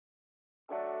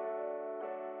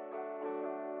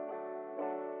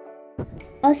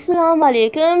Assalamu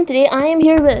alaikum. Today I am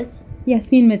here with.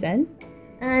 Yasmin Mazel,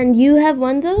 And you have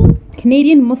won the.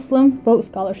 Canadian Muslim Vote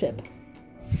Scholarship.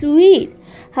 Sweet.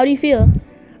 How do you feel?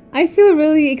 I feel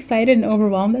really excited and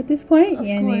overwhelmed at this point. Of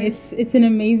And course. it's an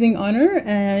amazing honor,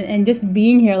 and just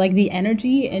being here, like the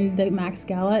energy in the Max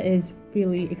Gala is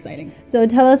really exciting. So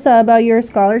tell us about your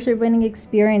scholarship winning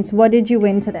experience. What did you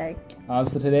win today?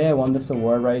 So today I won this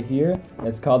award right here.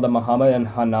 It's called the Muhammad and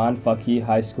Hanan Faqih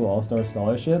High School All-Star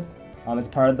Scholarship. It's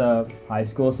part of the high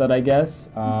school set, I guess.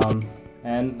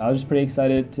 And I was just pretty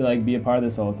excited to be a part of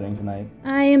this whole thing tonight.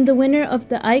 I am the winner of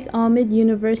the Ike Ahmed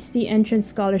University Entrance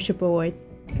Scholarship Award.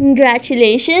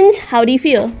 Congratulations. How do you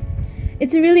feel?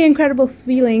 It's a really incredible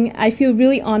feeling. I feel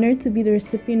really honored to be the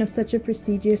recipient of such a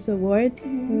prestigious award.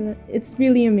 It's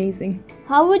really amazing.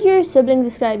 How would your siblings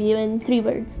describe you in 3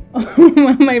 words?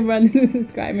 My brothers would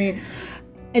describe me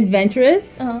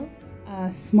adventurous,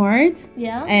 smart,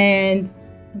 Yeah. and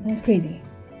sometimes crazy,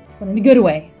 but in a good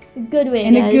way. Good way,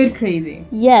 And guys. a good crazy.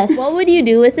 Yes. What would you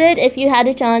do with it if you had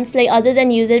a chance, other than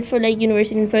use it for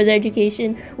university and further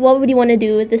education? What would you want to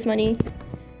do with this money?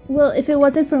 Well, if it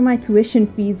wasn't for my tuition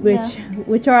fees,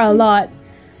 which are a lot,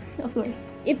 Of course.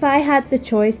 if I had the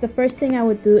choice, the first thing I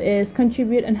would do is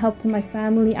contribute and help to my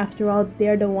family. After all,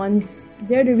 they're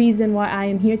the reason why I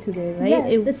am here today, right?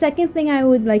 Yes. The second thing I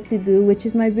would like to do, which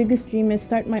is my biggest dream, is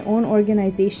start my own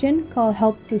organization called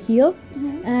Help to Heal.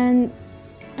 And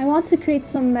I want to create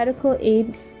some medical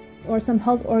aid or some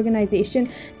health organization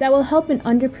that will help in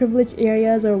underprivileged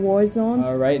areas or war zones.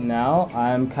 Right now,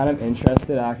 I'm kind of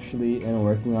interested actually in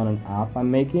working on an app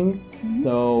I'm making.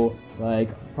 So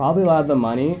probably a lot of the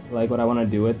money, what I want to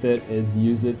do with it is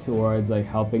use it towards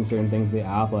helping certain things with the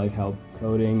app, help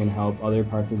coding and help other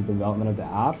parts of the development of the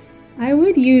app. I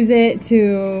would use it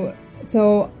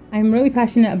so I'm really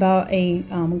passionate about a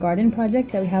garden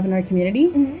project that we have in our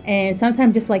community, and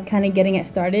sometimes just kind of getting it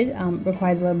started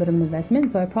requires a little bit of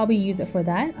investment, so I probably use it for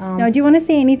that. Now, do you want to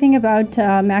say anything about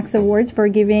Max Awards for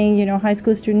giving high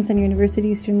school students and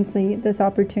university students this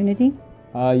opportunity?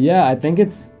 Yeah, I think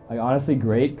it's honestly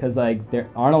great because there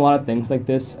aren't a lot of things like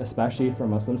this, especially for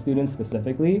Muslim students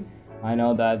specifically. I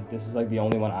know that this is the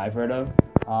only one I've heard of.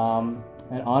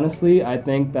 And honestly, I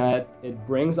think that it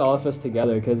brings all of us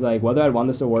together because whether I'd won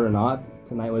this award or not,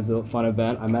 tonight was a fun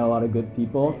event. I met a lot of good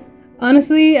people.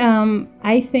 Honestly,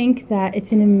 I think that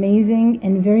it's an amazing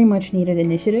and very much needed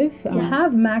initiative.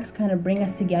 Have Max kind of bring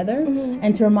us together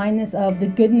and to remind us of the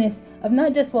goodness of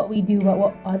not just what we do, but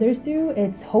what others do.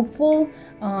 It's hopeful,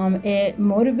 it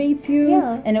motivates you,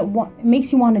 and it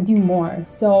makes you want to do more.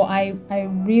 So I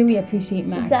really appreciate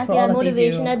Max Exactly, for all that that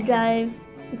motivation, they do. that drive.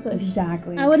 Push.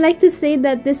 Exactly. I would like to say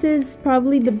that this is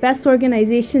probably the best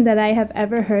organization that I have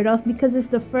ever heard of because it's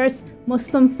the first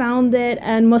Muslim founded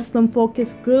and Muslim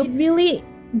focused group. It really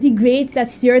degrades that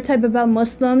stereotype about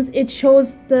Muslims. It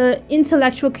shows the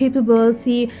intellectual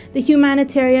capability, the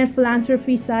humanitarian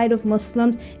philanthropy side of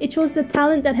Muslims. It shows the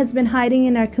talent that has been hiding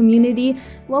in our community.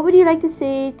 What would you like to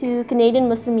say to Canadian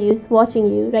Muslim youth watching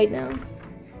you right now?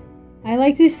 I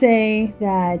like to say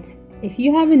that if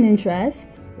you have an interest,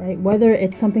 right, whether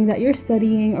it's something that you're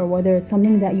studying or whether it's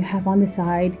something that you have on the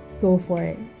side, go for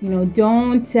it.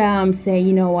 Don't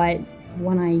say, what,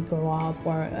 when I grow up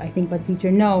or I think about the future.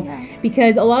 No,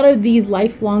 because a lot of these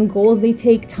lifelong goals, they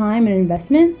take time and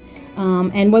investment.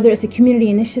 And whether it's a community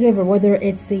initiative or whether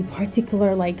it's a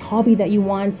particular hobby that you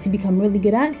want to become really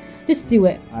good at, just do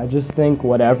it. I just think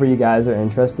whatever you guys are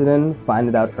interested in, find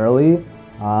it out early.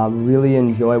 Really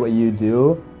enjoy what you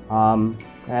do. And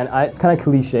it's kind of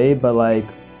cliche, but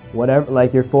whatever,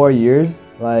 your 4 years,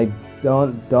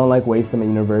 don't waste them at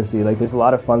university. There's a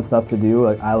lot of fun stuff to do.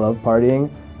 I love partying,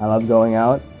 I love going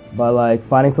out, but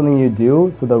finding something you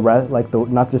do so the rest,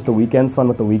 not just the weekends fun,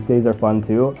 but the weekdays are fun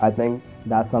too. I think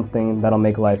that's something that'll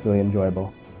make life really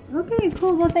enjoyable. Okay,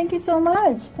 cool. Well, thank you so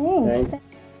much. Thanks.